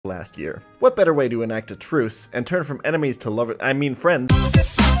last year. What better way to enact a truce and turn from enemies to lovers, I mean friends.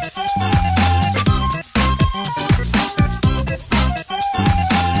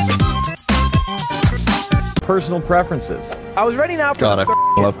 Personal preferences. I was ready now for God,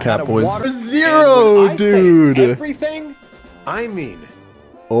 I love Catboys. Zero, dude. Everything? I mean,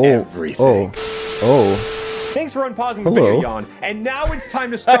 oh, everything. Oh. Thanks for unpausing the video, Jan. And now it's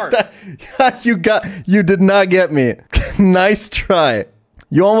time to start. You did not get me. Nice try.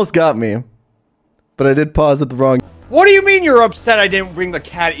 You almost got me. But I did pause at the wrong. What do you mean you're upset I didn't bring the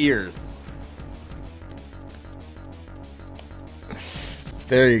cat ears?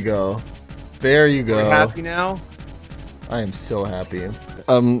 There you go. There you go. Are you happy now? I am so happy.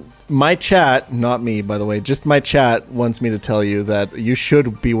 My chat, not me, by the way, just my chat wants me to tell you that you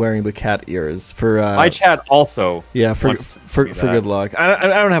should be wearing the cat ears for. My chat also. Yeah, for good luck. I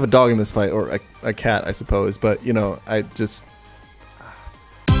don't have a dog in this fight, or a cat, I suppose, but you know, I just.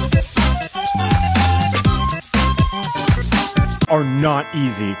 Are not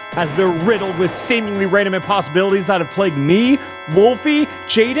easy, as they're riddled with seemingly random impossibilities that have plagued me, Wolfie,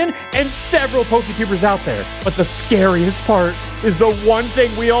 Jaden, and several Poketubers out there. But the scariest part is the one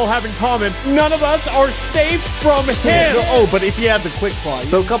thing we all have in common: none of us are safe from him! Oh, but if you had the quick claw.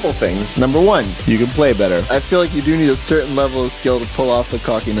 So a couple things. Number one, you can play better. I feel like you do need a certain level of skill to pull off the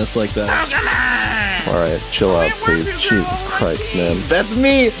cockiness like that. Alright, chill out, please. Jesus Christ, man. That's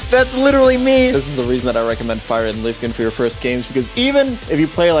me! That's literally me! This is the reason that I recommend Fire and Lifkin for your first games, because even if you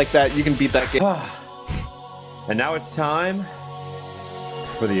play like that, you can beat that game. And now it's time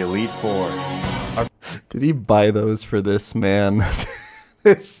for the Elite Four. Did he buy those for this, man?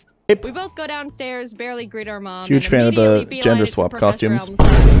 It's... We both go downstairs, barely greet our mom. Huge fan of the gender swap costumes.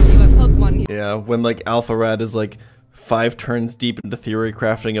 Yeah, when like Alpharad is like 5 turns deep into theory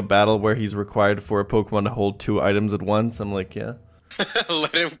crafting a battle where he's required for a Pokemon to hold 2 items at once, I'm like, yeah.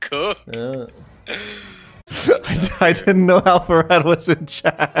 Let him cook. Yeah. I didn't know Alpharad was in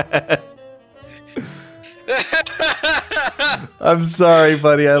chat. I'm sorry,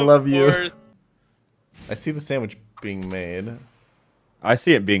 buddy. I love you. I see the sandwich being made. I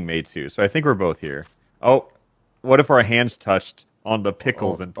see it being made too, so I think we're both here. Oh, what if our hands touched on the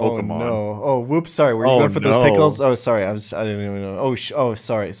pickles in Pokemon? Oh no! Oh, whoops! Sorry, were you going for those pickles? Oh, sorry. I didn't even know. Oh,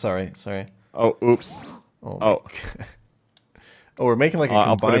 sorry. Oh, oops. Oh, we're making like a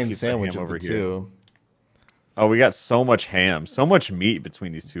combined sandwich of the two. Oh, we got so much ham, so much meat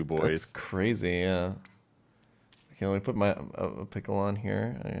between these two boys. That's crazy, yeah. Okay, let me put my pickle on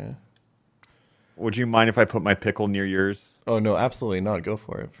here. Yeah. Would you mind if I put my pickle near yours? Oh no, absolutely not. Go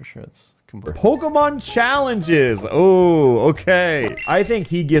for it, for sure. It's Pokemon Challenges. Oh, okay. I think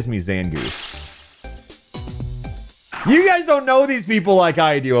he gives me Zangoose. You guys don't know these people like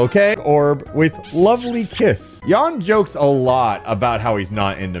I do, okay? Orb with lovely kiss. Jan jokes a lot about how he's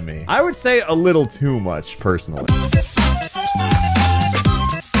not into me. I would say a little too much, personally.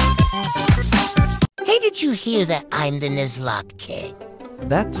 Hey, did you hear that I'm the Nuzlocke King?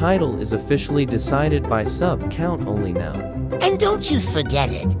 That title is officially decided by sub count only now. And don't you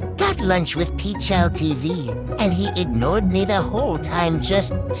forget it. Got lunch with pchaltv, and he ignored me the whole time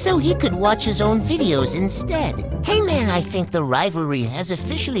just so he could watch his own videos instead. Hey man, I think the rivalry has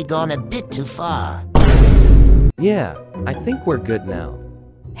officially gone a bit too far. Yeah, I think we're good now.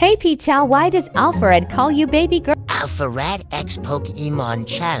 Hey pchal, why does Alpharad call you baby girl? Alpharad X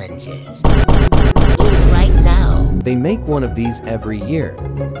PokemonChallenges. Leave right now. They make one of these every year.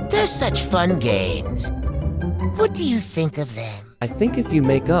 They're such fun games. What do you think of them? I think if you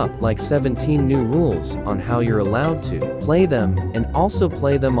make up like 17 new rules on how you're allowed to play them, and also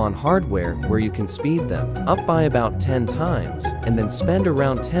play them on hardware where you can speed them up by about 10 times, and then spend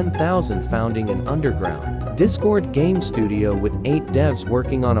around 10,000 founding an underground Discord game studio with 8 devs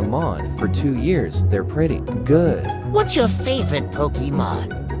working on a mod for 2 years, they're pretty good. What's your favorite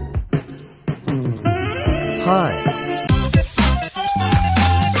Pokemon? Hi.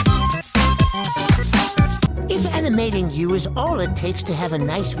 If animating you is all it takes to have a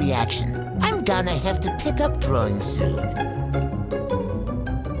nice reaction, I'm gonna have to pick up drawing soon.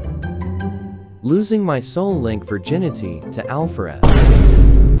 Losing my soul link virginity to Alpharad.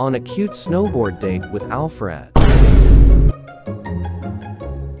 On a cute snowboard date with Alpharad.